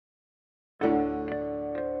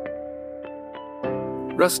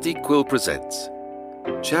Rusty Quill presents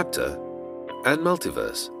Chapter and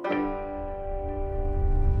Multiverse.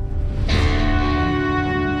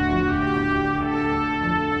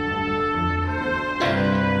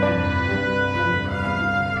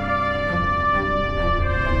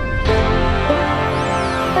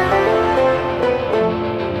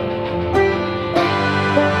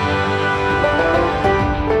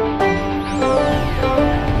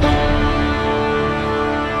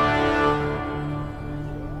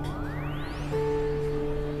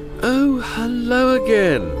 Hello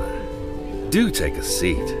again. Do take a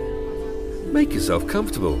seat. Make yourself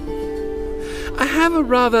comfortable. I have a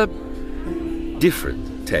rather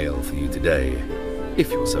different tale for you today, if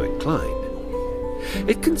you're so inclined.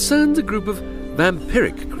 It concerns a group of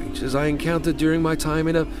vampiric creatures I encountered during my time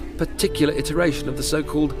in a particular iteration of the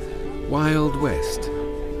so-called Wild West.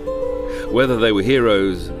 Whether they were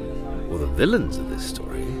heroes or the villains of this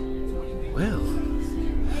story, well,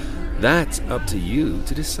 that's up to you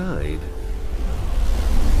to decide.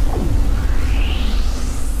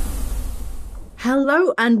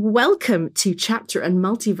 Hello and welcome to Chapter and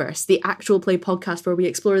Multiverse, the actual play podcast where we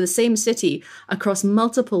explore the same city across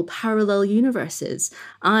multiple parallel universes.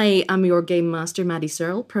 I am your game master, Maddy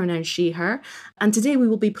Searle, pronouns she, her, and today we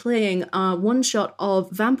will be playing a one-shot of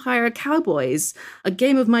Vampire Cowboys, a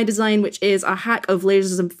game of my design which is a hack of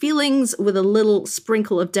Lasers and Feelings with a little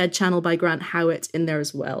sprinkle of Dead Channel by Grant Howitt in there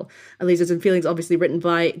as well. And Lasers and Feelings obviously written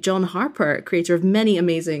by John Harper, creator of many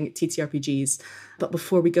amazing TTRPGs. But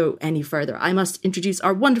before we go any further, I must introduce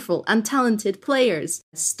our wonderful and talented players,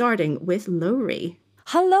 starting with Lowri.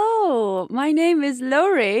 Hello, my name is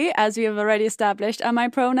Lowri, as we have already established, and my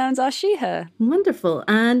pronouns are she, her. Wonderful.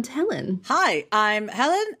 And Helen. Hi, I'm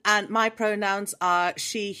Helen, and my pronouns are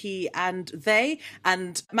she, he, and they.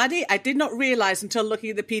 And Maddy, I did not realise until looking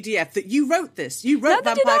at the PDF that you wrote this. You wrote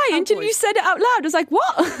Neither Vampire did I, Cowboys. until you said it out loud. I was like,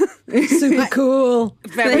 what? Super cool.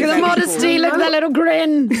 Very, Look at the modesty, cool. look at that little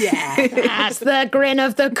grin. Yeah. That's the grin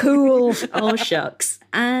of the cool. Oh, shucks.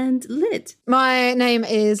 And Lyd. My name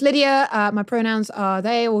is Lydia. My pronouns are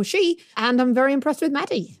they or she, and I'm very impressed with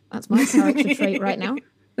Maddy. That's my character trait right now.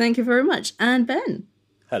 Thank you very much. And Ben.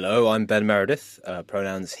 Hello, I'm Ben Meredith.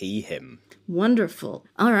 Pronouns he, him. Wonderful.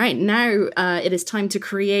 All right, now it is time to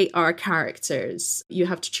create our characters. You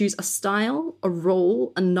have to choose a style, a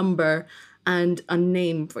role, a number, and a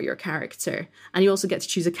name for your character. And you also get to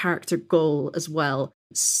choose a character goal as well.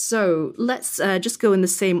 So let's just go in the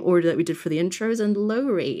same order that we did for the intros. And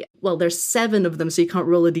Lowri, well, there's 7 of them, so you can't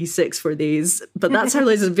roll a d6 for these. But that's how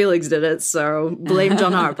Lasers and Feelings did it, so blame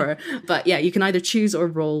John Harper. But yeah, you can either choose or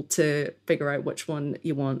roll to figure out which one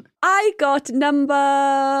you want. I got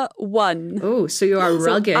number 1. Oh, so you are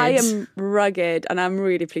rugged. So I am rugged, and I'm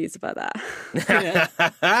really pleased about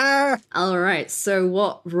that. All right, so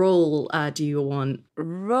what role do you want?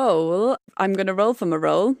 Roll. I'm going to roll from a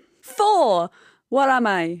roll. 4. What am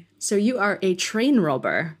I? So you are a train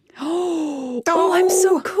robber. Oh, I'm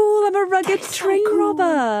so cool. I'm a rugged train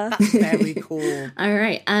robber. That's very cool. All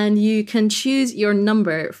right. And you can choose your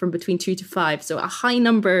number from between 2 to 5. So a high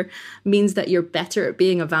number means that you're better at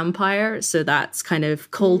being a vampire. So that's kind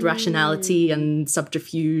of cold rationality and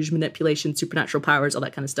subterfuge, manipulation, supernatural powers, all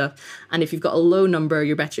that kind of stuff. And if you've got a low number,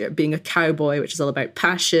 you're better at being a cowboy, which is all about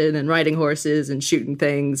passion and riding horses and shooting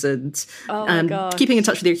things and keeping in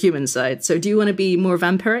touch with your human side. So do you want to be more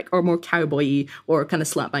vampiric or more cowboy-y or kind of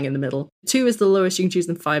slap bang in the middle? 2 is the lowest you can choose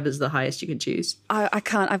and 5 is the highest you can choose. I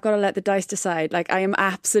can't. I've got to let the dice decide. Like, I am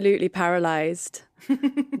absolutely paralyzed.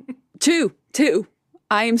 2.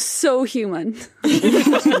 I am so human.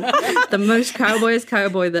 The most cowboy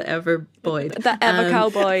that ever boyed. That ever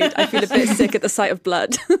cowboyed. I feel a bit sick at the sight of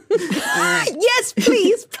blood. Yes,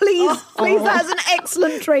 please. That's an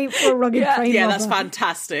excellent trait for a rugged train Yeah, robber. that's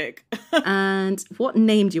fantastic. And what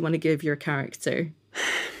name do you want to give your character?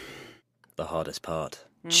 The hardest part.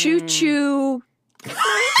 Choo.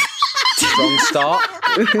 Strongstart.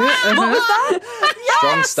 What was that?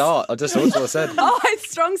 Strongstart. I just thought what I said. Oh,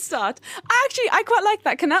 it's Strongstart. Actually, I quite like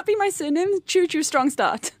that. Can that be my surname? Choo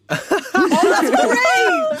Strongstart.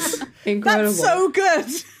 Oh, that's great. Incredible. That's so good.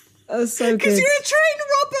 That's so Because good. you're a train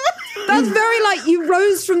robber. That's very like you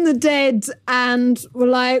rose from the dead and were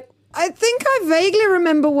like, I think I vaguely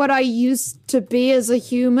remember what I used to be as a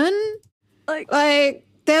human. Like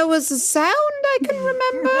there was a sound I can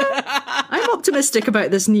remember. I'm optimistic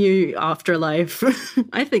about this new afterlife.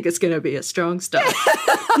 I think it's going to be a strong start.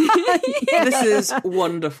 This is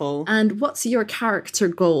wonderful. And what's your character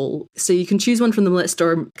goal? So you can choose one from the list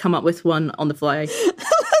or come up with one on the fly.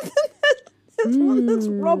 There's one that's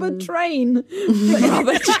rob a train.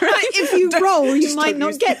 If you roll, you might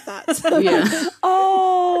not get that. Yeah.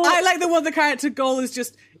 Oh, I like the one the character goal is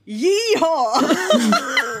just yeehaw.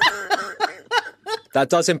 That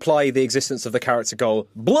does imply the existence of the character goal.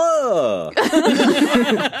 Blur!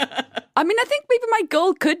 I mean, I think maybe my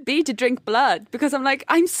goal could be to drink blood because I'm like,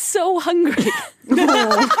 I'm so hungry.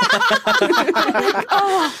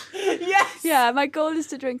 Yes. Yeah, my goal is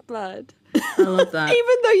to drink blood. I love that.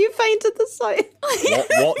 Even though you fainted the sight.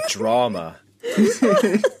 What drama?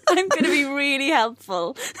 I'm going to be really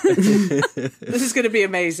helpful. This is going to be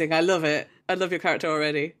amazing. I love it. I love your character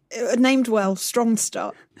already. Named well,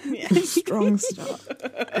 Strongstart.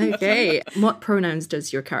 Strongstart. Okay. What pronouns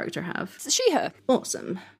does your character have? She, her.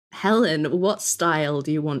 Awesome. Helen, what style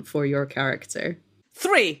do you want for your character?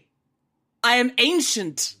 3. I am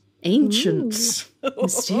ancient. Ancient.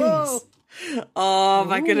 Mysterious. Oh,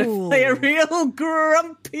 am I going to play a real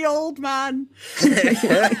grumpy old man?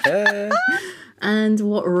 And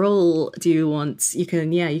what role do you want? You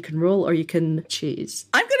can roll or you can choose.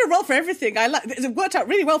 I'm going to roll for everything. It worked out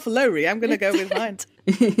really well for Lowri. I'm going to go with mine.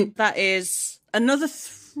 That is another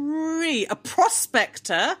 3. A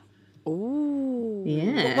prospector. Ooh.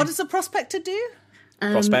 Yeah. What does a prospector do?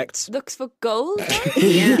 Prospects. Looks for gold.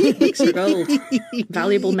 Yeah, looks for gold.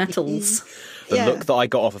 Valuable metals. The look that I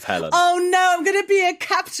got off of Helen. Oh no, I'm going to be a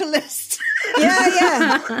capitalist.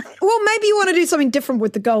 Yeah. Well, maybe you want to do something different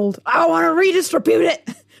with the gold. I want to redistribute it.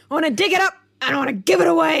 I want to dig it up and I want to give it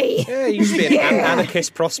away. Yeah, you should be an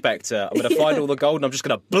anarchist prospector. I'm going to find all the gold and I'm just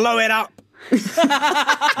going to blow it up.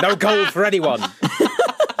 No gold for anyone.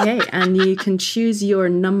 Okay, and you can choose your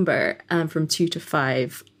number from 2 to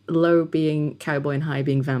 5. Low being cowboy and high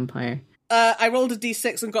being vampire. I rolled a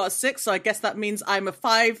d6 and got a 6, so I guess that means I'm a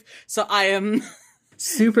 5. So I am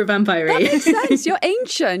super vampire. That makes sense. You're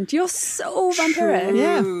ancient. You're so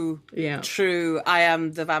vampiric. Yeah. True. I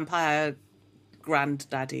am the vampire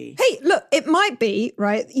granddaddy. Hey, look, it might be,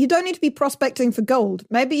 right? You don't need to be prospecting for gold.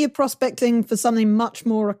 Maybe you're prospecting for something much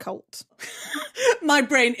more occult. My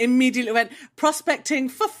brain immediately went, prospecting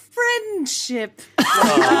for friendship.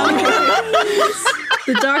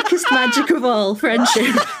 The darkest magic of all,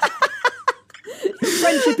 friendship.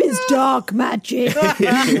 Friendship is dark magic.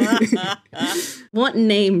 What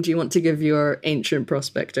name do you want to give your ancient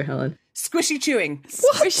prospector, Helen? Squishy chewing.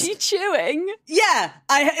 Squishy chewing? Yeah,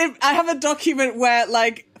 I have a document where,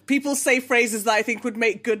 like, people say phrases that I think would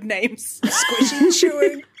make good names. Squishy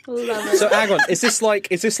chewing. Love it. So hang on, is this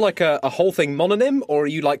like a whole thing mononym, or are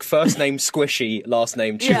you like first name Squishy, last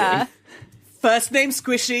name Chewing? Yeah. First name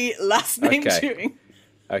Squishy, last name Chewing.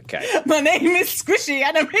 Okay. My name is Squishy,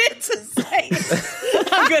 and I'm here to say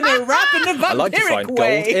I'm going to rap in the vampiric way. I like to find gold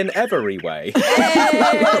in every way.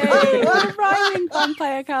 Hey, we're rhyming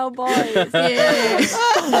Vampire Cowboys. Yeah.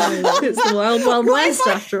 It's the wild, wild west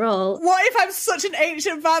after all. What if I'm such an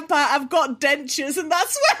ancient vampire, I've got dentures, and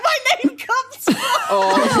that's where my name comes from?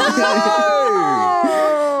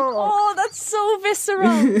 Oh, that's so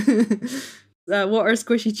visceral. What are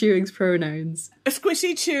Squishy Chewing's pronouns?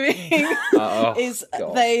 Squishy chewing is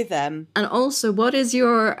God. they, them. And also, what is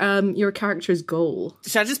your character's goal?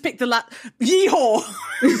 Should I just pick the yeehaw?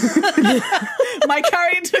 My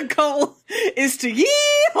character goal is to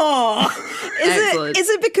yeehaw. Is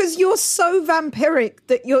it because you're so vampiric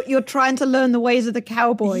that you're trying to learn the ways of the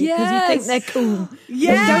cowboy because you think they're cool?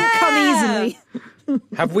 Yeah. They don't come easily.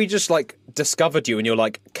 Have we just like discovered you and you're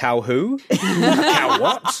like, cow who? Cow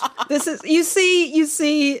what? This is you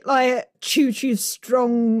see like Choo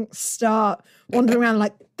Strongstart wandering around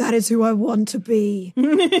like, that is who I want to be.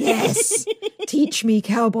 Yes. Teach me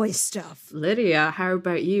cowboy stuff. Lydia, how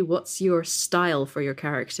about you? What's your style for your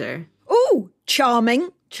character? Ooh,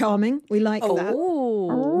 charming. We like that.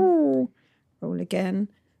 Oh. Roll again.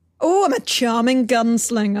 Oh, I'm a charming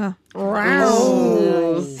gunslinger.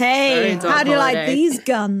 Oh. Hey, Very how do you like holiday. these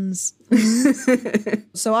guns?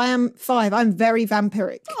 So I am 5. I'm very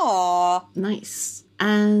vampiric. Aw. Nice.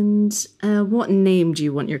 And what name do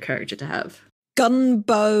you want your character to have?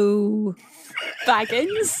 Gunbo.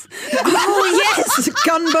 Baggins. Oh, yes!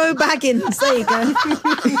 Gunbo Baggins. There you go.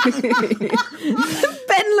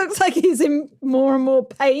 Ben looks like he's in more and more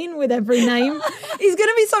pain with every name. He's going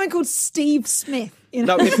to be something called Steve Smith. You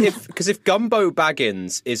know? No, if Gumbo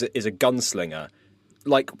Baggins is a gunslinger,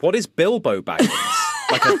 like what is Bilbo Baggins?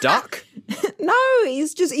 Like a duck? No,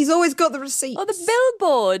 he's always got the receipts. Oh, the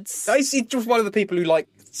billboards. Is he just one of the people who like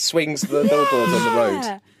swings the billboards on the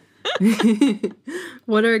road?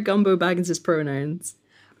 What are Gumbo Baggins' pronouns?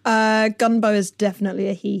 Gunbo is definitely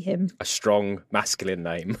a he, him. A strong masculine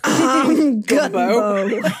name.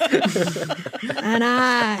 Gunbo. And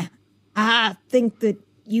I think that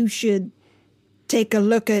you should take a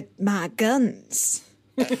look at my guns.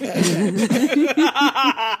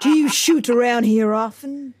 Do you shoot around here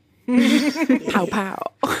often? Pow pow.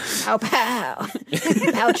 Pow pow.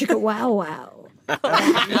 Pow chicka wow wow.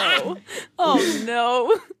 Oh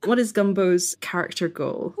no. What is Gunbo's character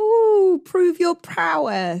goal? Ooh, prove your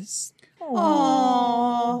prowess. Aww.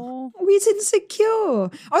 Oh, he's insecure. Oh,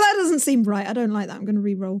 that doesn't seem right. I don't like that. I'm going to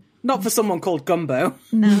re-roll. Not for someone called Gunbo.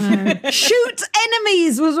 No. Shoot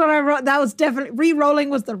enemies was what I wrote. That was definitely,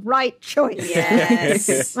 re-rolling was the right choice.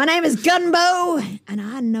 Yes. My name is Gunbo, and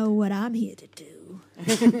I know what I'm here to do.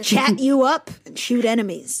 Chat you up and shoot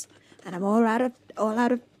enemies. And I'm all out of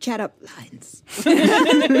chat up lines.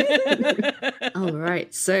 All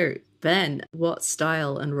right, so Ben, what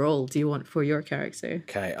style and role do you want for your character?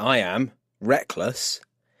 Okay, I am reckless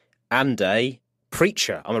and a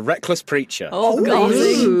preacher. I'm a reckless preacher. Oh, God.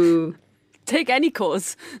 Ooh. Take any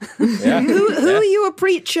cause. Yeah. Who are you a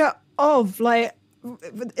preacher of? Like,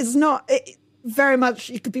 it's not very much,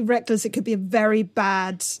 it could be reckless, it could be a very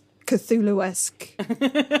bad Cthulhu-esque.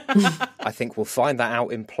 I think we'll find that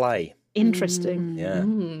out in play. Interesting. Yeah.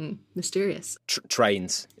 Mysterious.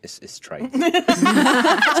 Trains. It's trains.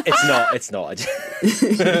 It's not.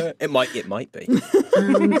 It might be.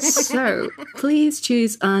 So, please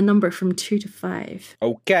choose a number from 2 to 5.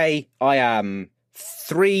 Okay, I am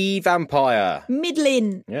 3 vampire.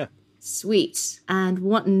 Middling. Yeah. Sweet. And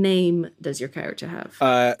what name does your character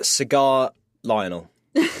have? Cigar Lionel.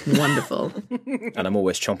 Wonderful. And I'm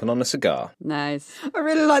always chomping on a cigar. Nice. I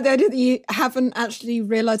really like the idea that you haven't actually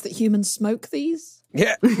realised that humans smoke these.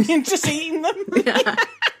 Yeah. Just eating them.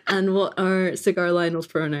 And what are Cigar Lionel's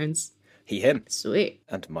pronouns? He, him. Sweet.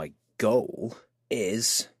 And my goal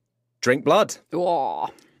is drink blood. Oh.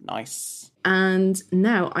 Nice. And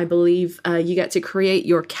now I believe you get to create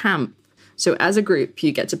your camp. So as a group,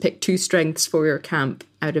 you get to pick 2 strengths for your camp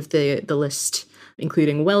out of the list,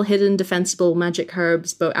 including well-hidden, defensible, magic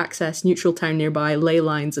herbs, boat access, neutral town nearby, ley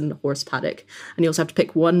lines, and horse paddock. And you also have to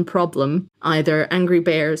pick 1 problem, either angry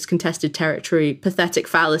bears, contested territory, pathetic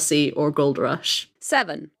fallacy, or gold rush.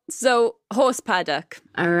 7. So, horse paddock.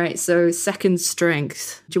 All right, so second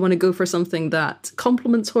strength. Do you want to go for something that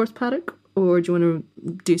complements horse paddock, or do you want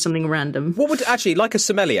to do something random? What would, actually, like a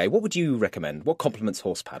sommelier, what would you recommend? What complements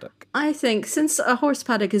horse paddock? I think since a horse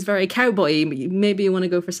paddock is very cowboy, maybe you want to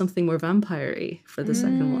go for something more vampire-y for the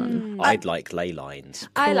second one. I'd like ley lines.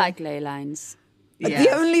 I like ley lines. Yes.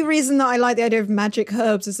 The only reason that I like the idea of magic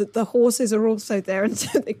herbs is that the horses are also there, and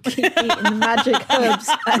so they keep eating the magic herbs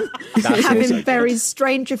and That's having also very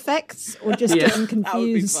strange effects, or just getting That would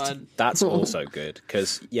be confused. fun. That's also good,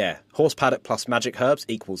 because, yeah, horse paddock plus magic herbs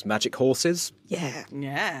equals magic horses. Yeah.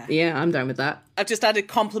 Yeah. Yeah, I'm down with that. I've just added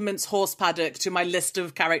compliments horse paddock to my list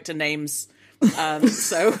of character names.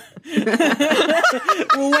 So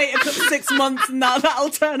we'll wait 6 months and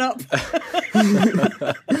that'll turn up.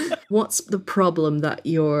 What's the problem that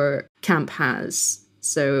your camp has?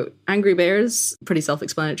 So, angry bears, pretty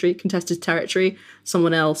self-explanatory. Contested territory,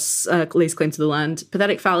 someone else lays claim to the land.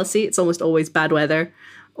 Pathetic fallacy, it's almost always bad weather.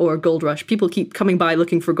 Or gold rush, people keep coming by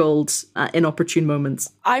looking for gold at inopportune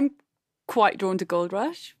moments. I'm quite drawn to gold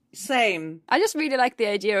rush. Same. I just really like the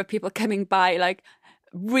idea of people coming by, like,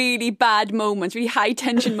 really bad moments, really high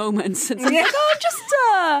tension moments. It's like, oh, just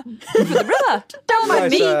for the river. Don't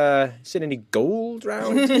mind me. Seen any gold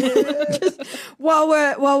round? While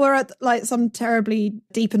we're at like some terribly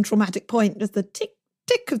deep and traumatic point, just the tick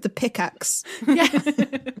tick of the pickaxe. Yeah.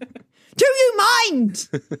 Do you mind?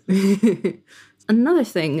 Another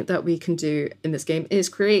thing that we can do in this game is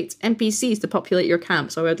create NPCs to populate your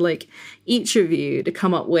camp. So I'd like each of you to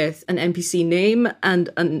come up with an NPC name and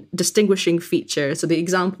a distinguishing feature. So the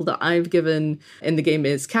example that I've given in the game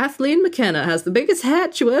is Kathleen McKenna has the biggest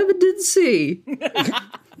hat you ever did see.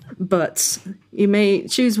 But you may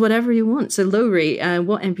choose whatever you want. So Lowri,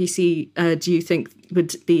 what NPC do you think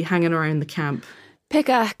would be hanging around the camp?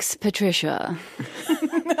 Pickaxe Patricia.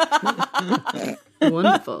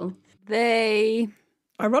 Wonderful. They...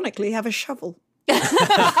 Ironically, have a shovel.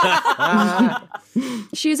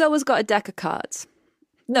 She's always got a deck of cards.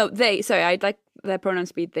 No, they. Sorry, I'd like their pronouns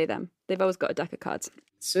to be they, them. They've always got a deck of cards.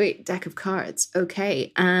 Sweet, deck of cards.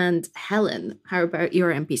 Okay, and Helen, how about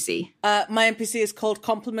your NPC? My NPC is called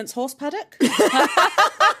Compliments Horse Paddock.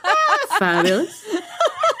 Fabulous.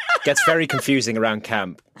 Gets very confusing around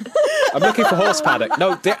camp. I'm looking for horse paddock.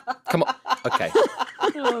 No, come on. Okay.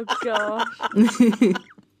 Oh, gosh.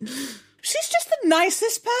 She's just the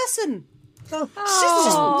nicest person. She's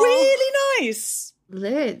just really nice.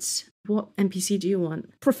 Liz, what NPC do you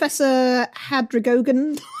want? Professor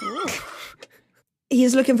Hadragogan. He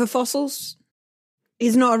is looking for fossils.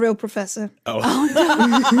 He's not a real professor. Oh.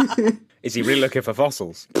 Is he really looking for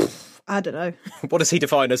fossils? I don't know. What does he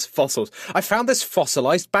define as fossils? I found this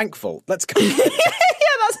fossilised bank vault. Let's go.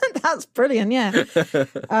 That's brilliant, yeah. He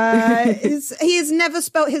has never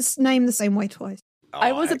spelt his name the same way twice.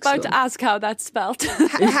 I was about to ask how that's spelled.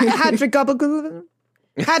 Hadrigubble.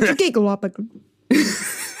 Hadrigiggle.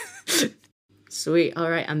 Sweet. All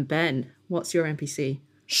right. And Ben, what's your NPC?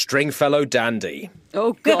 Stringfellow Dandy.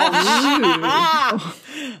 Oh, gosh.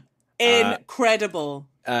 Incredible.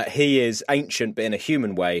 He is ancient, but in a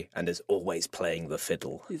human way, and is always playing the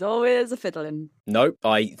fiddle. He's always a fiddling. Nope,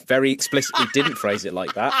 I very explicitly didn't phrase it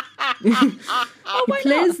like that. He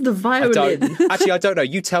plays the violin. I don't know.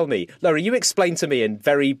 You tell me. Lowri, you explain to me in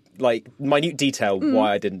very, minute detail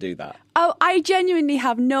why I didn't do that. Oh, I genuinely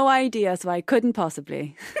have no idea, so I couldn't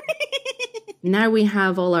possibly. Now we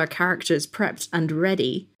have all our characters prepped and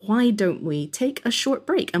ready. Why don't we take a short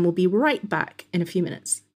break, and we'll be right back in a few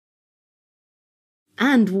minutes.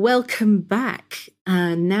 And welcome back.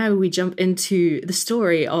 Now we jump into the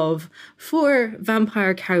story of 4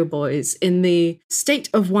 vampire cowboys in the state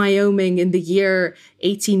of Wyoming in the year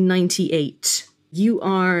 1898. You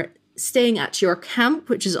are staying at your camp,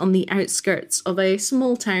 which is on the outskirts of a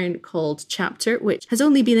small town called Chapter, which has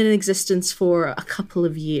only been in existence for a couple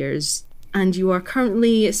of years. And you are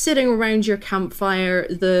currently sitting around your campfire.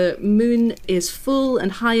 The moon is full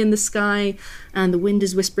and high in the sky, and the wind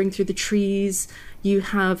is whispering through the trees. You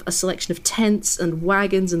have a selection of tents and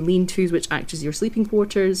wagons and lean-tos which act as your sleeping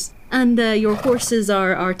quarters. And your horses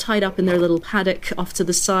are tied up in their little paddock off to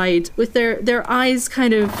the side with their eyes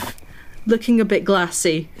kind of looking a bit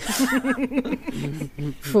glassy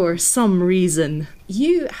for some reason.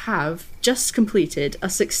 You have just completed a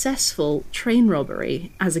successful train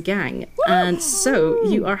robbery as a gang. And so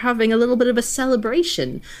you are having a little bit of a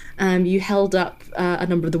celebration. You held up a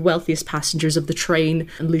number of the wealthiest passengers of the train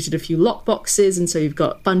and looted a few lockboxes. And so you've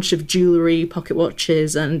got a bunch of jewellery, pocket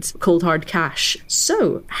watches and cold hard cash.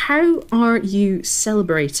 So how are you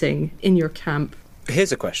celebrating in your camp?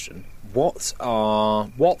 Here's a question.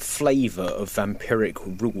 What flavour of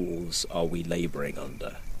vampiric rules are we labouring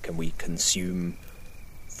under? Can we consume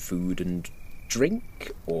food and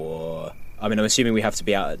drink? Or, I'm assuming we have to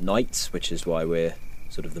be out at night, which is why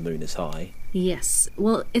the moon is high. Yes.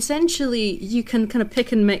 Well, essentially, you can kind of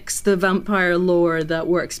pick and mix the vampire lore that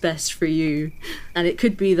works best for you. And it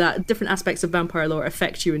could be that different aspects of vampire lore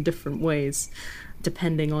affect you in different ways,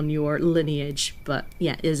 depending on your lineage. But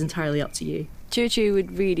yeah, it is entirely up to you. Choo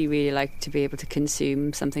would really, really like to be able to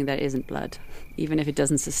consume something that isn't blood, even if it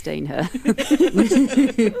doesn't sustain her.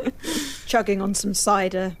 Chugging on some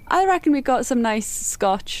cider. I reckon we got some nice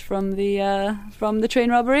scotch from the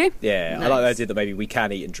train robbery. Yeah, Nice. I like the idea that maybe we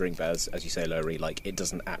can eat and drink, but as you say, Lowri, it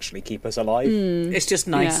doesn't actually keep us alive. It's just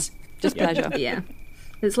nice. Yeah, just pleasure. Yeah.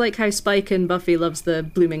 It's like how Spike and Buffy loves the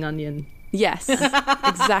blooming onion. Yes,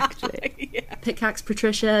 exactly. Pickaxe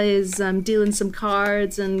Patricia is dealing some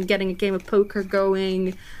cards and getting a game of poker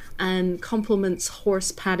going, and Compliments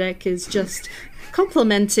Horse Paddock is just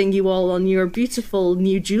complimenting you all on your beautiful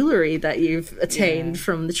new jewellery that you've attained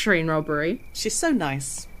from the train robbery. She's so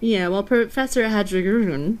nice. Yeah, well, Professor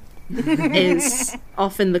Hadrigan is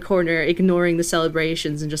off in the corner ignoring the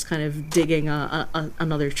celebrations and just kind of digging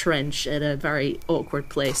another trench at a very awkward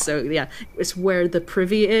place. So yeah, it's where the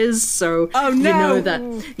privy is. So you know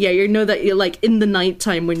that you're like in the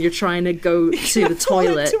nighttime when you're trying to go to the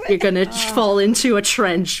toilet, you're gonna fall into a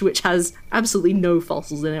trench which has absolutely no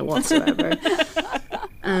fossils in it whatsoever.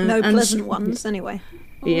 No pleasant ones, anyway.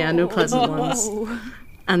 Yeah, no pleasant ones.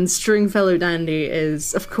 And Stringfellow Dandy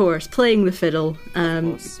is, of course, playing the fiddle,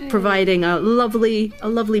 providing a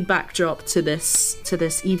lovely backdrop to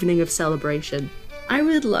this evening of celebration. I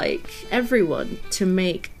would like everyone to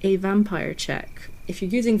make a vampire check. If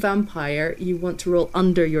you're using vampire, you want to roll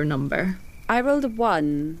under your number. I rolled a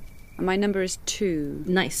 1, and my number is 2.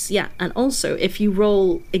 Nice, yeah. And also, if you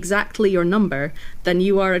roll exactly your number, then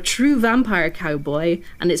you are a true vampire cowboy,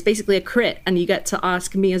 and it's basically a crit, and you get to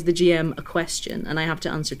ask me as the GM a question, and I have to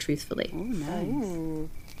answer truthfully. Oh, nice.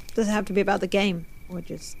 Does it have to be about the game, or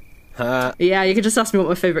just... Yeah, you can just ask me what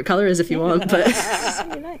my favourite colour is if you want, but...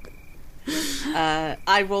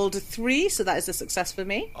 I rolled a 3, so that is a success for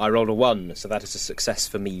me. I rolled a 1, so that is a success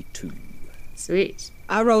for me too. Sweet.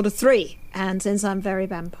 I rolled a 3, and since I'm very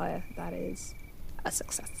vampire, that is a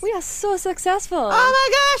success. We are so successful. Oh my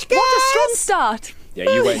gosh, guys! What a strong start.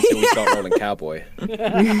 Yeah, you wait until we start rolling cowboy.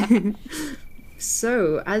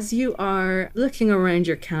 So, as you are looking around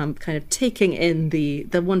your camp, kind of taking in the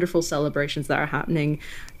wonderful celebrations that are happening,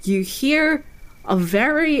 you hear a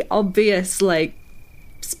very obvious,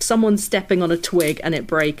 someone stepping on a twig and it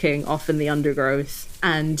breaking off in the undergrowth,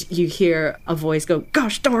 and you hear a voice go,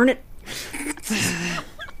 "Gosh darn it!"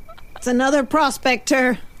 It's another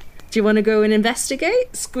prospector. Do you want to go and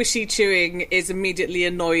investigate? Squishy Chewing is immediately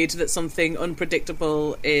annoyed that something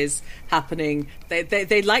unpredictable is happening.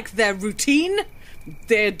 They like their routine.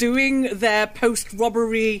 They're doing their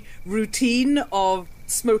post-robbery routine of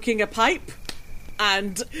smoking a pipe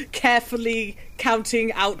and carefully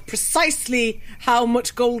counting out precisely how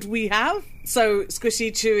much gold we have. So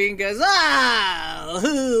Squishy Chewing goes,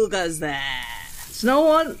 who goes there? There's no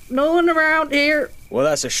one around here. Well,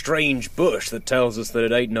 that's a strange bush that tells us that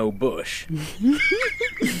it ain't no bush.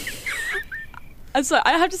 I'm sorry,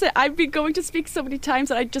 I have to say, I've been going to speak so many times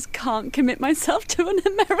that I just can't commit myself to an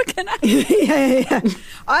American accent. Yeah.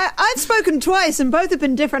 I've spoken twice and both have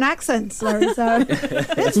been different accents, Lowri, so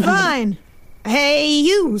it's fine. Hey,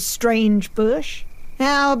 you strange bush.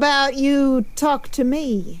 How about you talk to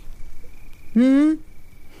me?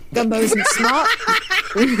 Gunbo isn't smart.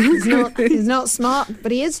 He's not smart,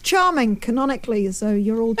 but he is charming, canonically, so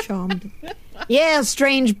you're all charmed. Yeah,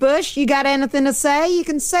 strange bush, you got anything to say? You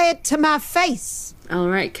can say it to my face. All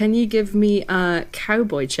right, can you give me a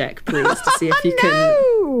cowboy check, please, to see if you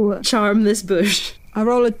can charm this bush? I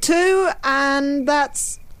roll a 2, and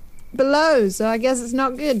that's below, so I guess it's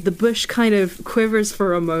not good. The bush kind of quivers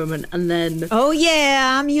for a moment, and then... Oh,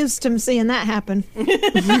 yeah, I'm used to seeing that happen.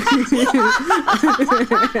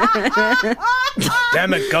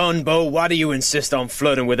 Damn it, Gunbo, why do you insist on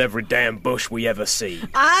flirting with every damn bush we ever see?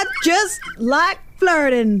 I just like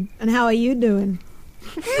flirting. And how are you doing?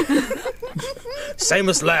 Same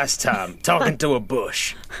as last time, talking to a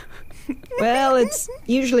bush. Well, it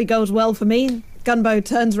usually goes well for me. Gunbo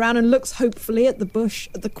turns around and looks hopefully at the bush,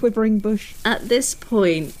 at the quivering bush. At this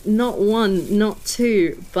point, not 1, not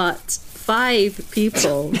 2, but 5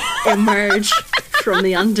 people emerge from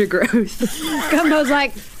the undergrowth. Gunbo's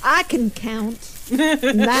like, I can count.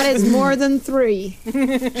 And that is more than 3.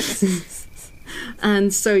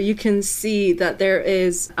 And so you can see that there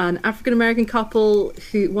is an African-American couple,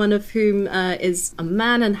 one of whom is a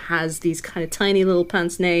man and has these kind of tiny little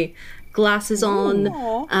pince-nez glasses on,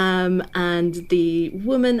 and the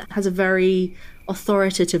woman has a very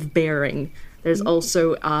authoritative bearing. There's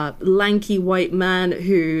also a lanky white man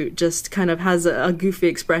who just kind of has a goofy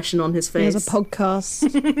expression on his face. He has a podcast.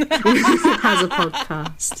 Has a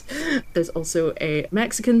podcast. There's also a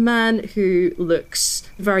Mexican man who looks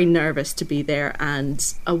very nervous to be there,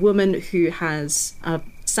 and a woman who has a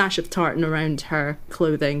sash of tartan around her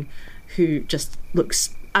clothing who just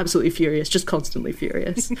looks absolutely furious, just constantly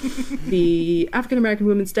furious. The African-American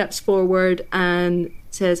woman steps forward and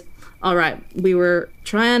says, all right, we were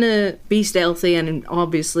trying to be stealthy and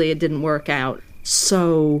obviously it didn't work out.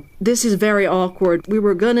 So this is very awkward. We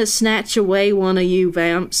were going to snatch away one of you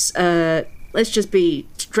vamps. Let's just be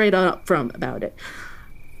straight up front about it.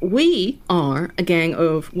 We are a gang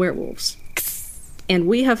of werewolves. And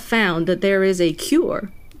we have found that there is a cure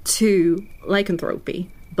to lycanthropy.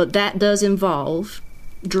 But that does involve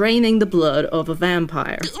draining the blood of a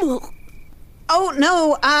vampire. Oh,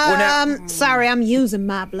 no, sorry, I'm using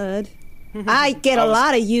my blood. I get a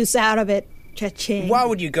lot of use out of it. Cha-ching. Why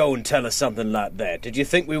would you go and tell us something like that? Did you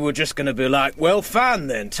think we were just going to be like, well, fine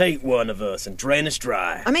then, take one of us and drain us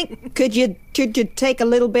dry? I mean, could you take a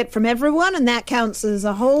little bit from everyone and that counts as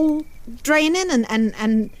a whole draining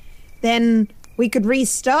and then we could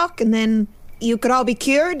restock and then you could all be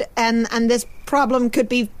cured and this problem could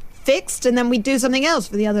be fixed and then we do something else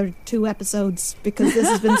for the other 2 episodes because this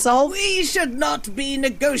has been solved. We should not be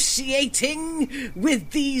negotiating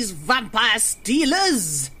with these vampire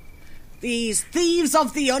stealers, these thieves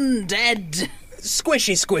of the undead.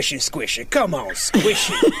 Squishy, come on,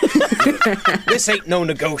 Squishy. This ain't no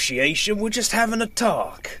negotiation, we're just having a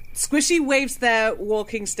talk. Squishy waves their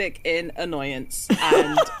walking stick in annoyance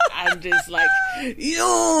and is like,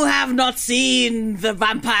 you have not seen the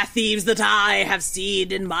vampire thieves that I have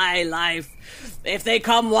seen in my life. If they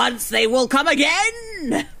come once, they will come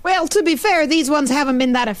again. Well, to be fair, these ones haven't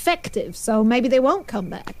been that effective, so maybe they won't come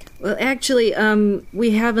back. Well, actually,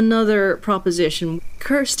 we have another proposition.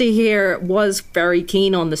 Kirsty here was very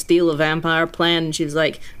keen on the steal a vampire plan, and she was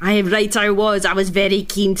like, I was very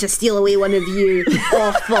keen to steal away one of you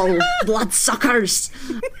awful bloodsuckers.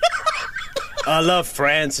 I love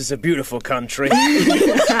France, it's a beautiful country.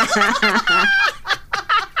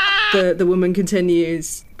 The woman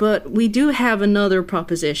continues, but we do have another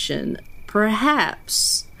proposition.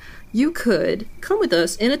 Perhaps you could come with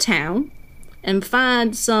us in a town and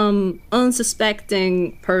find some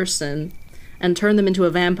unsuspecting person and turn them into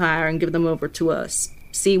a vampire and give them over to us.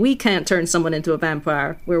 See, we can't turn someone into a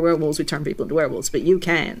vampire. We're werewolves, we turn people into werewolves, but you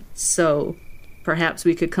can. So perhaps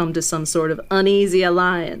we could come to some sort of uneasy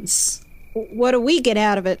alliance. What do we get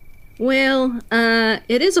out of it? Well,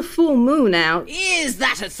 it is a full moon out. Is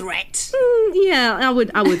that a threat? Yeah, I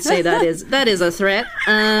would say that is a threat.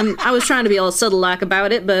 I was trying to be all subtle-like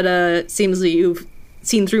about it, but it seems that you've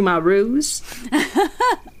seen through my ruse.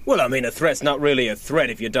 Well, I mean, a threat's not really a threat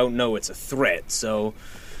if you don't know it's a threat, so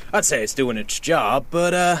I'd say it's doing its job,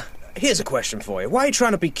 but here's a question for you. Why are you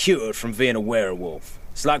trying to be cured from being a werewolf?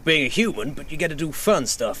 It's like being a human, but you get to do fun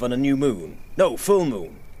stuff on a new moon. No, full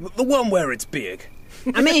moon. The one where it's big.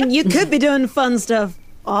 I mean, you could be doing fun stuff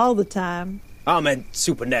all the time. I meant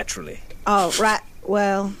supernaturally. Oh, right.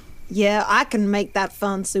 Well, yeah, I can make that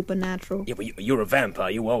fun supernatural. Yeah, but you're a vampire.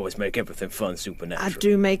 You always make everything fun supernatural. I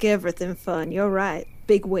do make everything fun. You're right.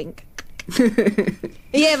 Big wink. You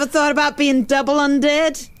ever thought about being double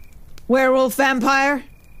undead? Werewolf vampire?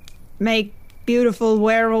 Make beautiful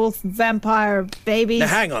werewolf vampire babies? Now,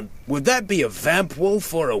 hang on. Would that be a vamp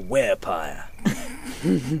wolf or a werepire?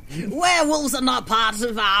 Werewolves are not part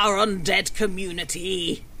of our undead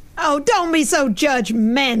community. Oh, don't be so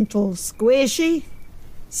judgmental, Squishy.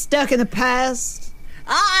 Stuck in the past.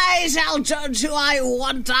 I shall judge who I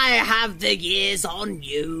want. I have the years on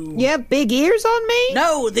you. You have big ears on me?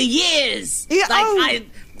 No, the years. Yeah,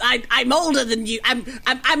 I'm older than you. I'm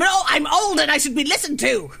old and I should be listened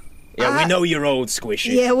to. Yeah, we know you're old,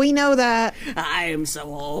 Squishy. Yeah, we know that. I am so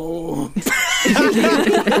old.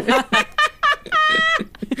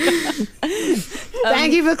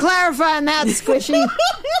 Thank you for clarifying that, Squishy.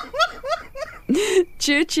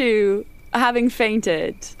 Choo, having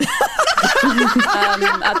fainted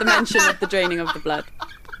at the mention of the draining of the blood,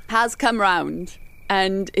 has come round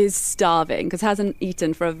and is starving because hasn't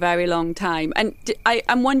eaten for a very long time. And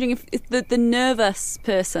I'm wondering if the nervous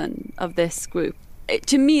person of this group,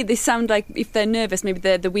 to me, they sound like if they're nervous, maybe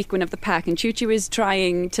they're the weak one of the pack. And Choo is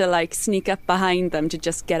trying to like sneak up behind them to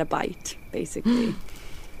just get a bite, basically.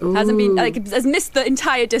 Hasn't been has missed the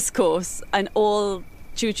entire discourse, and all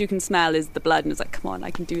Choo can smell is the blood, and it's like, come on, I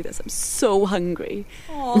can do this. I'm so hungry.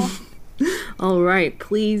 All right,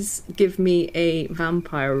 please give me a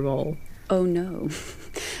vampire roll. Oh no,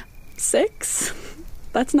 6.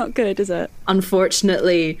 That's not good, is it?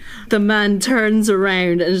 Unfortunately, the man turns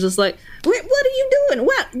around and is just like, what are you doing?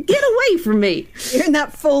 What? Get away from me. You're in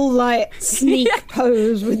that full, like, sneak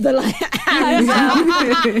pose with the, like, hands out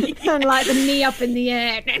and, like, the knee up in the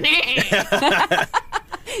air.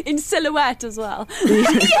 In silhouette as well.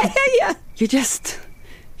 Yeah. You just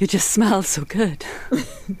smell so good.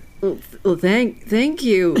 Well, thank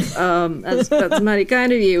you. That's mighty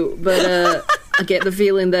kind of you, but I get the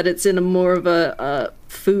feeling that it's in a more of a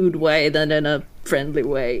food way than in a friendly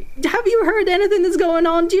way. Have you heard anything that's going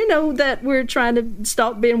on? Do you know that we're trying to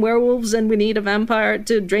stop being werewolves and we need a vampire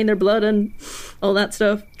to drain their blood and all that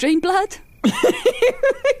stuff? Drain blood?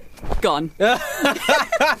 Gone.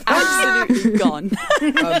 Absolutely gone.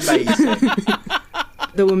 Amazing.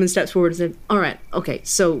 The woman steps forward and said, all right, okay,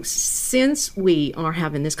 so since we are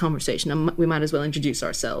having this conversation, we might as well introduce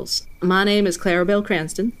ourselves. My name is Clarabelle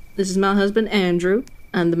Cranston. This is my husband, Andrew.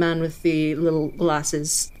 And the man with the little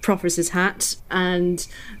glasses proffers his hat. And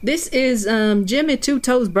this is Jimmy Two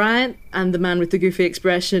Toes Bryant. And the man with the goofy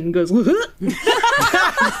expression goes,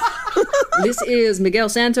 This is Miguel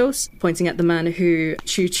Santos, pointing at the man who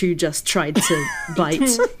Choo just tried to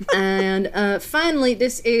bite. And finally,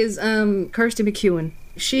 this is Kirsty McEwen.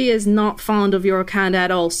 She is not fond of your kind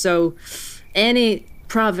at all, so any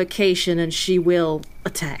provocation and she will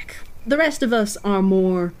attack. The rest of us are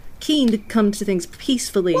more keen to come to things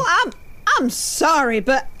peacefully. Well, I'm sorry,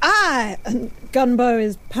 but and Gunbo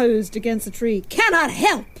is posed against a tree, cannot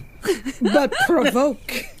help but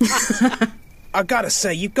provoke. I gotta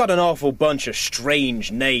say, you've got an awful bunch of strange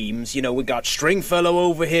names. You know, we got Stringfellow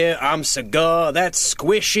over here, I'm Cigar, that's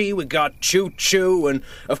Squishy, we got Choo, and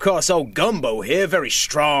of course old Gunbo here, very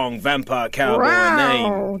strong vampire cowboy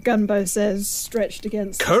name. Gunbo says, stretched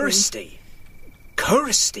against Kirsty,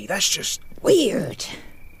 that's just weird.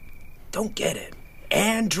 Don't get it.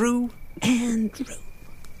 Andrew,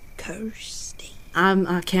 Kirsty.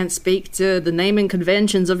 I can't speak to the naming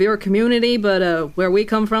conventions of your community, but where we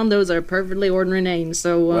come from, those are perfectly ordinary names,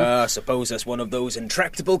 so... Well, I suppose that's one of those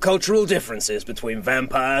intractable cultural differences between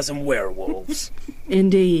vampires and werewolves.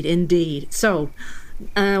 Indeed. So,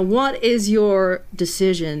 what is your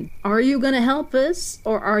decision? Are you going to help us,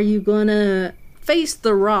 or are you going to face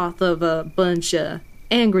the wrath of a bunch of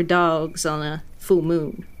angry dogs on a full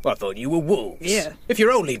moon? I thought you were wolves. Yeah. If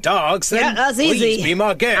you're only dogs, then that's please easy. be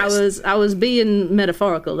my guest. I was being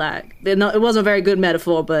metaphorical, like. It wasn't a very good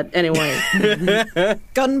metaphor, but anyway.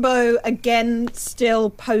 Gunbo, again, still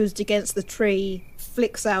posed against the tree,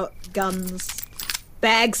 flicks out guns.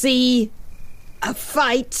 Bagsy, a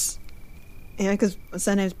fight. Yeah, because my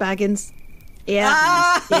surname's Baggins.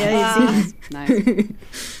 Yeah. Yeah,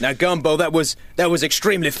 Nice. Now, Gunbo, that was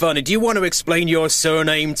extremely funny. Do you want to explain your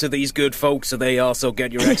surname to these good folks so they also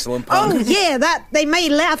get your excellent pun? Oh, yeah, that they may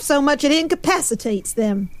laugh so much it incapacitates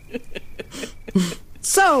them.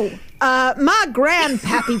 So, my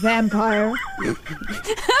grandpappy vampire.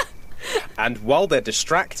 And while they're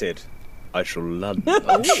distracted, I shall lunge.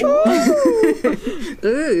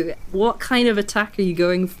 Ooh, what kind of attack are you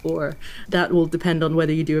going for? That will depend on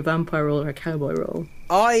whether you do a vampire roll or a cowboy roll.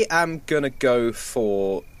 I am going to go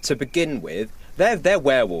for, to begin with, they're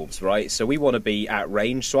werewolves, right? So we want to be at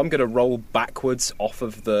range. So I'm going to roll backwards off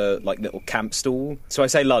of the little camp stool. So I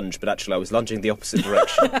say lunge, but actually I was lunging the opposite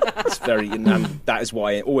direction. It's that is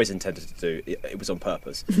what I always intended to do. It was on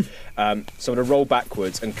purpose. So I'm going to roll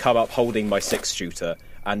backwards and come up holding my 6-shooter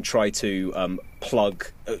and try to plug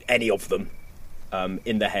any of them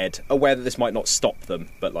in the head, aware that this might not stop them,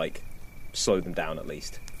 but slow them down at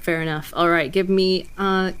least. Fair enough. All right, give me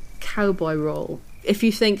a cowboy roll. If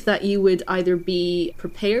you think that you would either be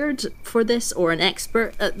prepared for this or an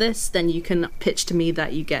expert at this, then you can pitch to me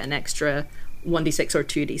that you get an extra 1d6 or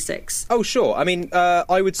 2d6. Oh, sure. I mean,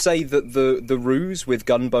 I would say that the ruse with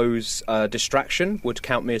Gunbo's distraction would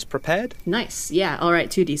count me as prepared. Nice. Yeah. All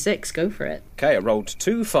right, 2d6. Go for it. Okay, I rolled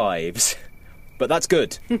 2 5s, but that's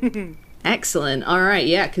good. Excellent. All right.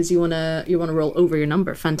 Yeah, because you wanna roll over your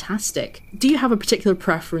number. Fantastic. Do you have a particular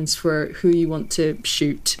preference for who you want to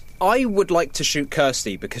shoot? I would like to shoot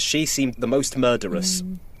Kirsty because she seemed the most murderous.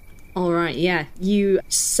 All right, yeah. You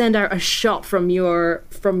send out a shot from your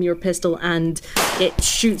pistol and it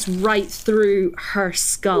shoots right through her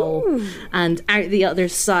skull and out the other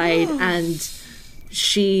side, and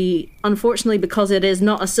she, unfortunately, because it is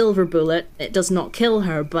not a silver bullet, it does not kill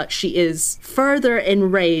her, but she is further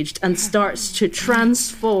enraged and starts to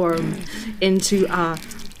transform into a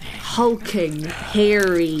hulking,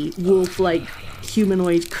 hairy, wolf-like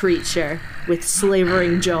humanoid creature with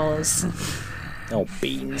slavering jaws. Oh,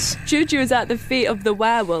 beans. Choo is at the feet of the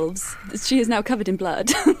werewolves. She is now covered in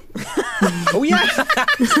blood. Oh, yeah!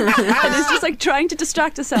 And is just trying to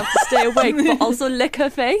distract herself to stay awake, but also lick her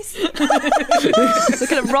face. So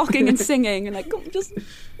kind of rocking and singing and I'm just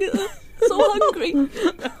so hungry. I'm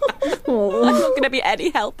not going to be any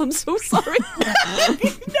help. I'm so sorry. No,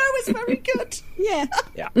 it's very good. Yeah.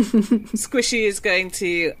 Squishy is going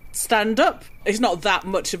to stand up. It's not that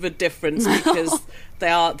much of a difference because they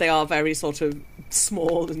are very sort of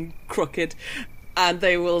small and crooked, and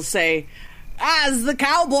they will say, "As the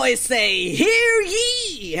cowboys say, hear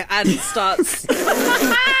ye!" and starts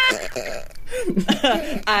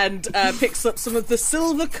and picks up some of the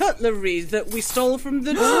silver cutlery that we stole from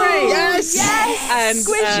the train. Yes! And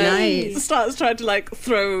Nice. starts trying to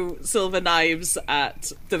throw silver knives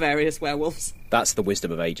at the various werewolves. That's the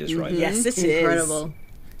wisdom of ages, right? Yes, it is. Incredible.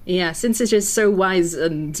 Yeah, since it is so wise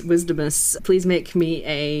and wisdomous, please make me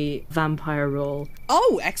a vampire roll.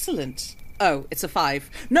 Oh, excellent. Oh, it's a 5.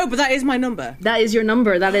 No, but that is my number. That is your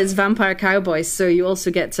number. That is Vampire Cowboys, so you also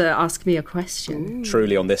get to ask me a question.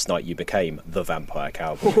 Truly, on this night, you became the Vampire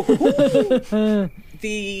Cowboy.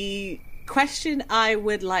 The question I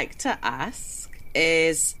would like to ask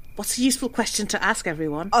is, what's a useful question to ask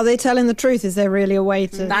everyone? Are they telling the truth? Is there really a way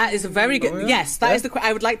to... That is a very good... Yes, that is the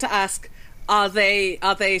I would like to ask, are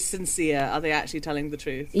they sincere? Are they actually telling the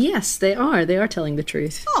truth? Yes, they are. They are telling the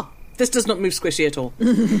truth. Oh, this does not move Squishy at all.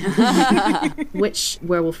 Which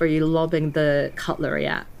werewolf are you lobbing the cutlery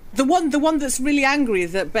at? The one that's really angry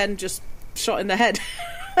that Ben just shot in the head.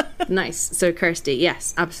 Nice. So Kirsty,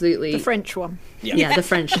 yes, absolutely. The French one. Yeah, the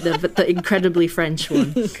French, the incredibly French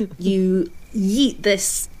one. You yeet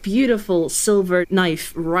this beautiful silver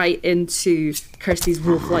knife right into Kirsty's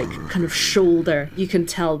wolf-like kind of shoulder. You can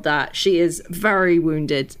tell that she is very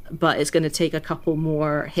wounded, but it's going to take a couple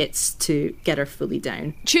more hits to get her fully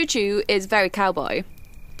down. Choo is very cowboy.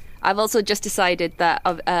 I've also just decided that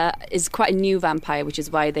is quite a new vampire, which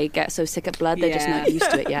is why they get so sick of blood. They're just not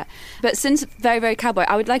used to it yet. But since very, very cowboy,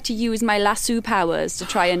 I would like to use my lasso powers to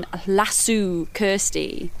try and lasso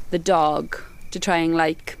Kirsty, the dog, to try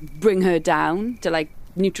and bring her down, to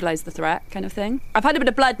neutralise the threat kind of thing. I've had a bit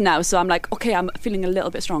of blood now, so I'm okay, I'm feeling a little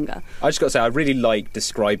bit stronger. I just got to say, I really like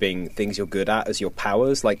describing things you're good at as your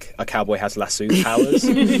powers, like a cowboy has lasso powers.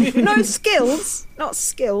 No, skills. Not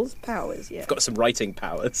skills, powers, yeah. I've got some writing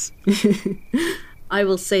powers. I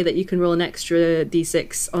will say that you can roll an extra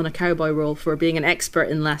d6 on a cowboy roll for being an expert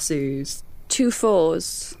in lassos. 2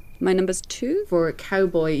 4s. My number's 2. For a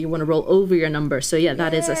cowboy, you want to roll over your number, so yeah,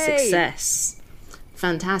 that is a success.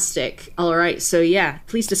 Fantastic. All right, so yeah,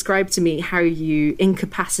 please describe to me how you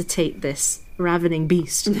incapacitate this ravening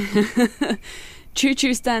beast.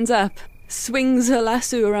 Choo stands up, swings her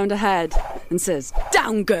lasso around her head and says,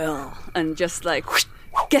 "Down, girl!" and just like whoosh,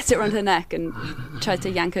 gets it around her neck and tries to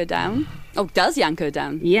yank her down. Oh, does yank her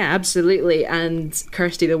down. Yeah, absolutely. And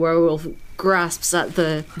Kirsty the werewolf grasps at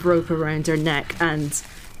the rope around her neck and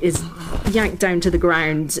is yanked down to the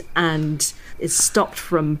ground and is stopped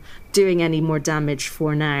from doing any more damage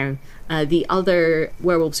for now. The other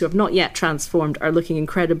werewolves who have not yet transformed are looking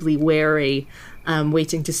incredibly wary,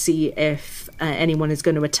 waiting to see if anyone is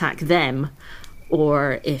going to attack them,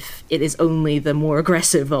 or if it is only the more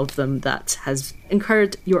aggressive of them that has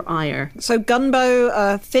incurred your ire. So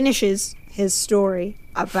Gunbo finishes his story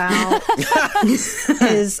about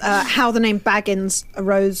how the name Baggins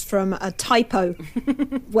arose from a typo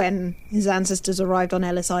when his ancestors arrived on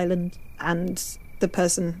Ellis Island, and the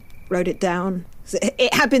person wrote it down.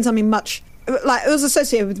 It had been something much, like, it was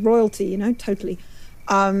associated with royalty, you know, totally.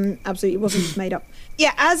 Absolutely, it wasn't just made up.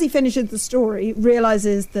 Yeah, as he finishes the story,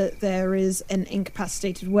 realizes that there is an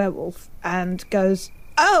incapacitated werewolf and goes,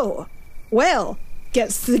 "Oh, well,"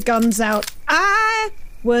 gets the guns out. "I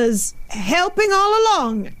was helping all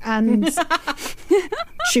along," and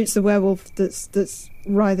shoots the werewolf that's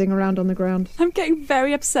writhing around on the ground. I'm getting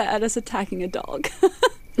very upset at us attacking a dog.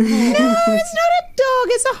 No, it's not a dog,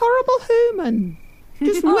 it's a horrible human.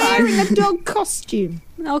 Just wearing a dog costume.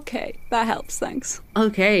 Okay, that helps, thanks.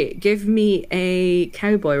 Okay, give me a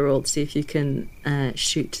cowboy roll to see if you can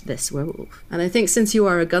shoot this werewolf. And I think since you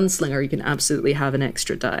are a gunslinger, you can absolutely have an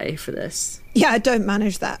extra die for this. Yeah, I don't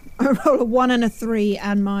manage that. I roll a 1 and a 3,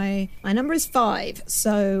 and my number is 5.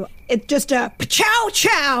 So it's just a chow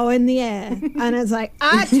chow in the air. And it's like,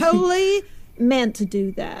 I totally meant to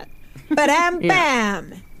do that. Bam,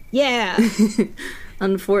 bam. Yeah.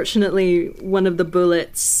 Unfortunately, one of the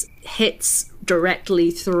bullets hits directly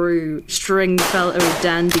through Stringfellow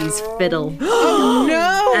Dandy's fiddle. Oh,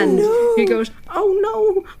 no! And he goes, "Oh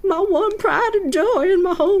no, my one pride and joy in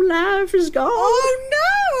my whole life is gone."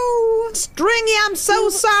 Oh no! Stringy, I'm so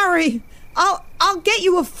sorry. I'll get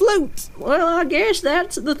you a flute. Well, I guess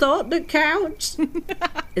that's the thought that counts.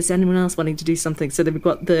 Is anyone else wanting to do something? So then we've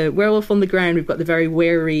got the werewolf on the ground, we've got the very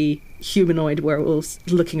wary humanoid werewolves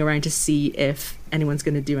looking around to see if anyone's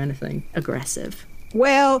going to do anything aggressive.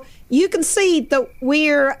 Well, you can see that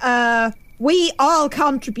we all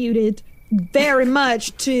contributed very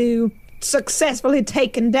much to successfully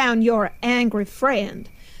taking down your angry friend.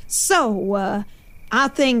 So, I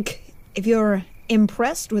think if you're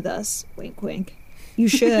impressed with us, wink wink, you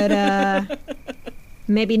should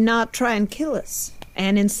maybe not try and kill us,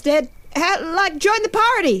 and instead join the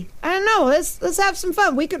party. I don't know, let's have some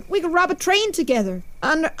fun. We could rob a train together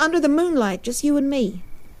under the moonlight, just you and me.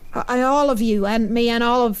 All of you and me and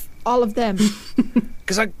all of them.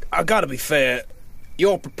 Because I gotta be fair,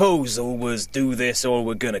 your proposal was do this or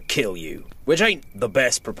we're gonna kill you, which ain't the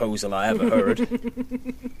best proposal I ever heard.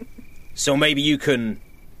 So maybe you can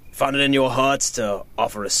find it in your hearts to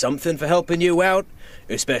offer us something for helping you out,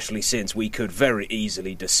 especially since we could very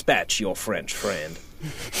easily dispatch your French friend.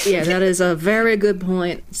 Yeah, that is a very good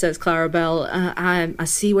point, says Clarabelle. I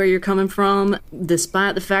see where you're coming from.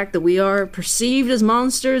 Despite the fact that we are perceived as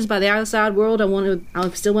monsters by the outside world, I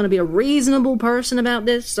still want to be a reasonable person about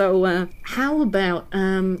this. So, how about,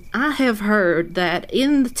 I have heard that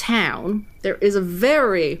in the town there is a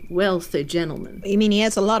very wealthy gentleman. You mean he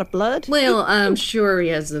has a lot of blood? Well, I'm sure he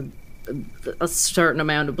has a certain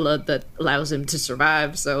amount of blood that allows him to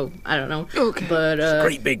survive, so I don't know. Okay. But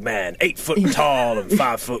Great big man, 8 foot tall and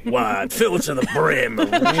 5 foot wide, filled to the brim,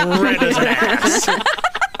 red as an ass.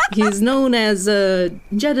 He's known as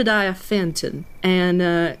Jedediah Fenton,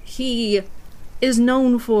 and he is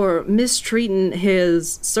known for mistreating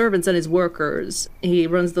his servants and his workers. He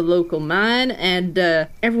runs the local mine, and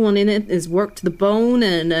everyone in it is worked to the bone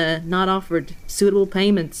and not offered suitable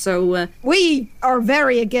payment. So we are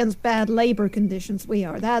very against bad labor conditions. We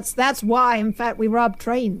are. That's why, in fact, we rob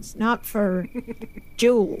trains, not for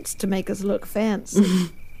jewels to make us look fancy,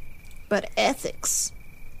 but ethics.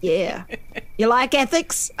 Yeah. You like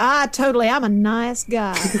ethics? Totally. I'm a nice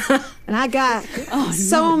guy. And I got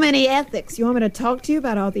so many ethics. You want me to talk to you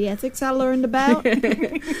about all the ethics I learned about?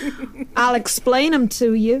 I'll explain them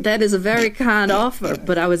to you. That is a very kind offer,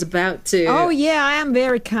 but I was about to... Oh, yeah, I am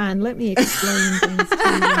very kind. Let me explain things to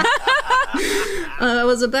you. I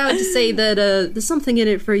was about to say that there's something in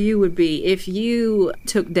it for you would be if you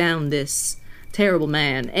took down this terrible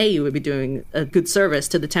man. You would be doing a good service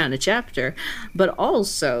to the town of Chapter, but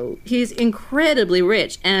also he's incredibly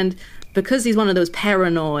rich, and because he's one of those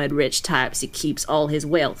paranoid rich types, he keeps all his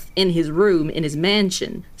wealth in his room in his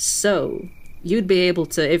mansion. So you'd be able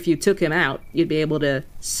to, if you took him out, you'd be able to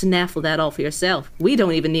snaffle that all for yourself. We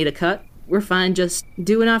don't even need a cut. we're fine just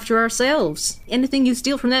doing after ourselves. Anything you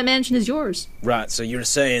steal from that mansion is yours. Right, so you're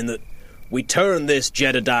saying that we turn this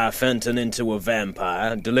Jedediah Fenton into a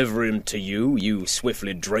vampire, deliver him to you, you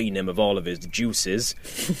swiftly drain him of all of his juices.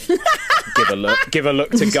 Give a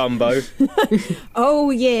look to Gunbo.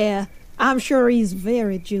 Oh, yeah. I'm sure he's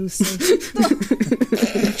very juicy.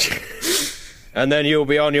 And then you'll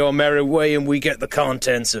be on your merry way and we get the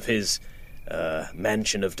contents of his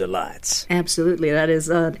mansion of delights. Absolutely, that is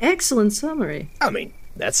an excellent summary. I mean,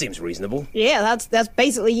 that seems reasonable. Yeah, that's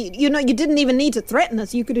basically, you didn't even need to threaten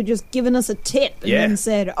us. You could have just given us a tip and then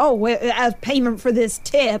said, oh, as payment for this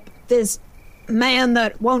tip, this man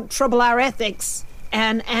that won't trouble our ethics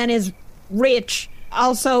and is rich,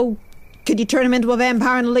 also, could you turn him into a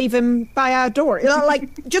vampire and leave him by our door?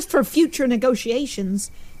 Just for future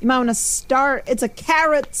negotiations. You might want to start, it's a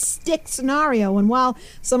carrot-stick scenario, and while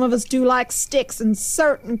some of us do like sticks in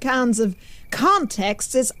certain kinds of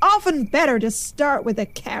contexts, it's often better to start with a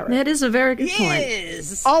carrot. That is a very good point.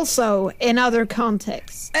 Yes. Also, in other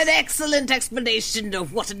contexts. An excellent explanation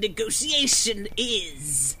of what a negotiation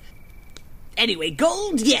is. Anyway,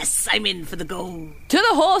 gold? Yes, I'm in for the gold. To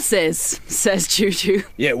the horses, says Choo.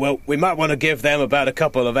 Yeah, well, we might want to give them about a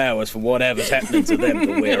couple of hours for whatever's happening to them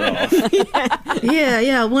to wear off.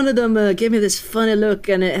 Yeah, one of them gave me this funny look,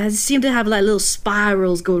 and it seemed to have like little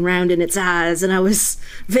spirals going round in its eyes, and I was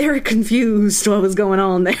very confused what was going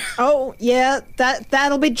on there. Oh, yeah,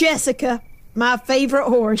 that'll be Jessica, my favorite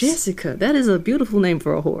horse. Jessica, that is a beautiful name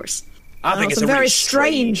for a horse. I think it's a a very really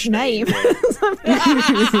strange name.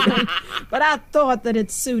 But I thought that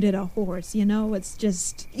it suited a horse, It's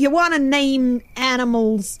just, you want to name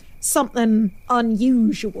animals something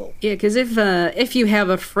unusual. Yeah, because if you have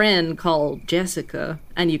a friend called Jessica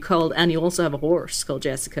and you also have a horse called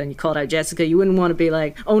Jessica and you called out Jessica, you wouldn't want to be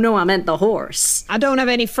like, oh no, I meant the horse. I don't have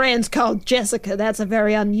any friends called Jessica. That's a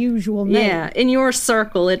very unusual name. Yeah, in your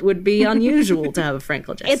circle it would be unusual to have a friend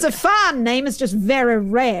called Jessica. It's a fine name. It's just very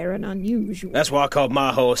rare and unusual. That's why I called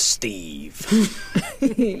my horse Steve.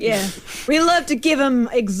 Yeah, we love to give him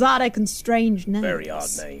exotic and strange names. Very odd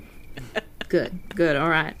name. Good, all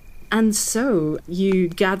right. And so you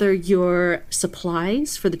gather your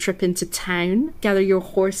supplies for the trip into town, gather your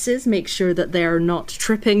horses, make sure that they're not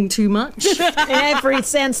tripping too much. In every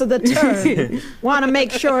sense of the term. Want to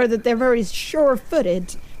make sure that they're very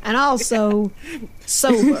sure-footed and also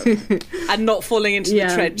sober. And not falling into the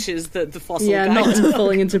trenches that the fossil guy not dug.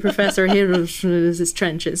 falling into Professor Hero's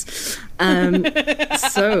trenches.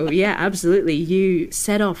 So, yeah, absolutely. You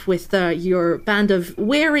set off with your band of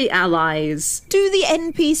wary allies. Do the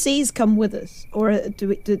NPCs come with us? Or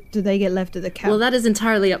do they get left at the camp? Well, that is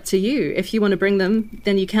entirely up to you. If you want to bring them,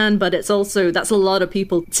 then you can, but that's a lot of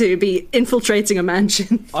people to be infiltrating a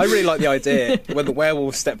mansion. I really like the idea when the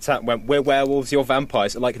werewolves stepped out and went, we're werewolves, you're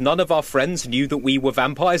vampires. Like, none of our friends knew that we were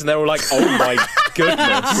vampires, and they were like, oh my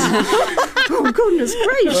goodness. Oh, goodness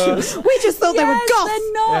gracious. We just thought they were goths.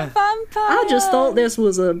 They're not vampires. I just thought this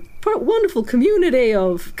was a wonderful community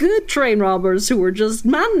of good train robbers who were just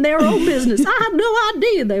minding their own business. I had no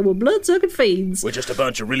idea they were blood-sucking fiends. We're just a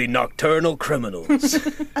bunch of really nocturnal criminals.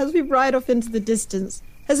 As we ride off into the distance,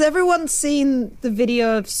 has everyone seen the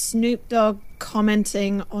video of Snoop Dogg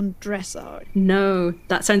commenting on dressage? No,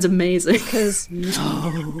 that sounds amazing. Because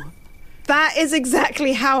that is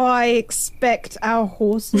exactly how I expect our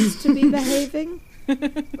horses to be behaving.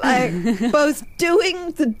 Like, both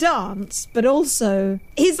doing the dance, but also,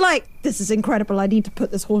 he's like, this is incredible, I need to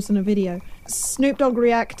put this horse in a video. Snoop Dogg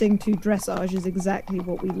reacting to dressage is exactly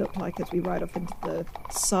what we look like as we ride off into the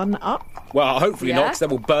sun up. Well, hopefully not, because then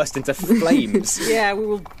we'll burst into flames. Yeah, we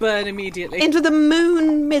will burn immediately. Into the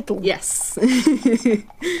moon middle. Yes.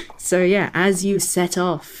 So yeah, as you set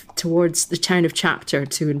off towards the town of Chapter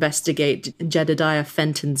to investigate Jedediah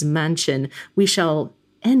Fenton's mansion, we shall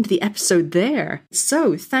end the episode there.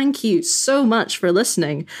 So thank you so much for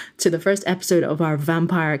listening to the first episode of our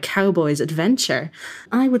Vampire Cowboys adventure.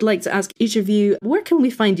 I would like to ask each of you, where can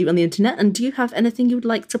we find you on the internet, and do you have anything you would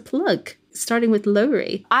like to plug? Starting with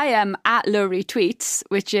Lowri. I am at Lowri Tweets,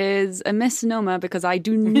 which is a misnomer because I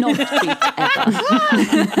do not tweet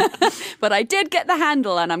ever. But I did get the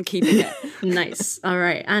handle and I'm keeping it. Nice. All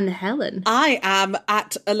right. And Helen. I am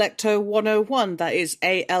at Electo101. That is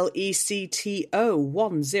ALECTO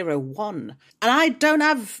 101. And I don't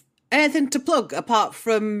have anything to plug apart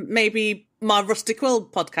from maybe my Rusty Quill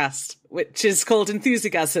podcast, which is called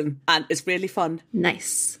Enthusiasm, and it's really fun.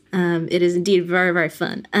 Nice. It is indeed very, very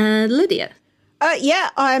fun. Lydia. Yeah,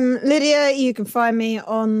 I'm Lydia. You can find me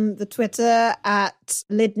on the Twitter at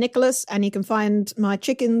LydNicholas, and you can find my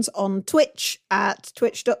chickens on Twitch at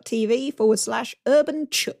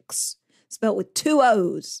twitch.tv/urbanchooks, spelled with 2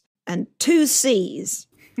 O's. and 2 C's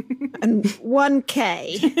and 1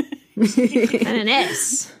 K and an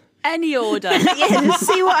S. Any order. Yeah, just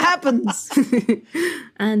see what happens.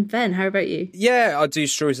 And Ben, how about you? Yeah, I do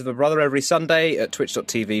Stories of the Brother every Sunday at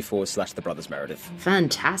twitch.tv/The Brothers Meredith.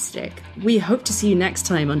 Fantastic. We hope to see you next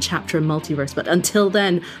time on Chapter and Multiverse, but until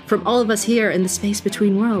then, from all of us here in the space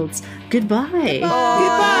between worlds, goodbye.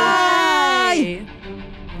 Goodbye.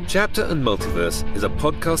 Chapter and Multiverse is a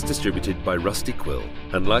podcast distributed by Rusty Quill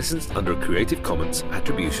and licensed under a Creative Commons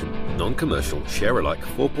Attribution, Non-Commercial, Share-alike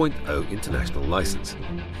 4.0 International License.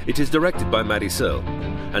 It is directed by Maddy Searle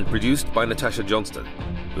and produced by Natasha Johnston,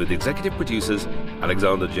 with executive producers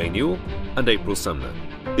Alexander J. Newall and April Sumner.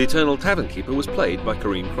 The Eternal Tavern Keeper was played by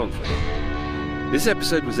Corinne Cronford. This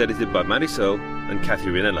episode was edited by Maddy Searle and Kathy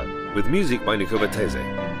Rinella, with music by Nico Vettese.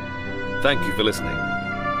 Thank you for listening.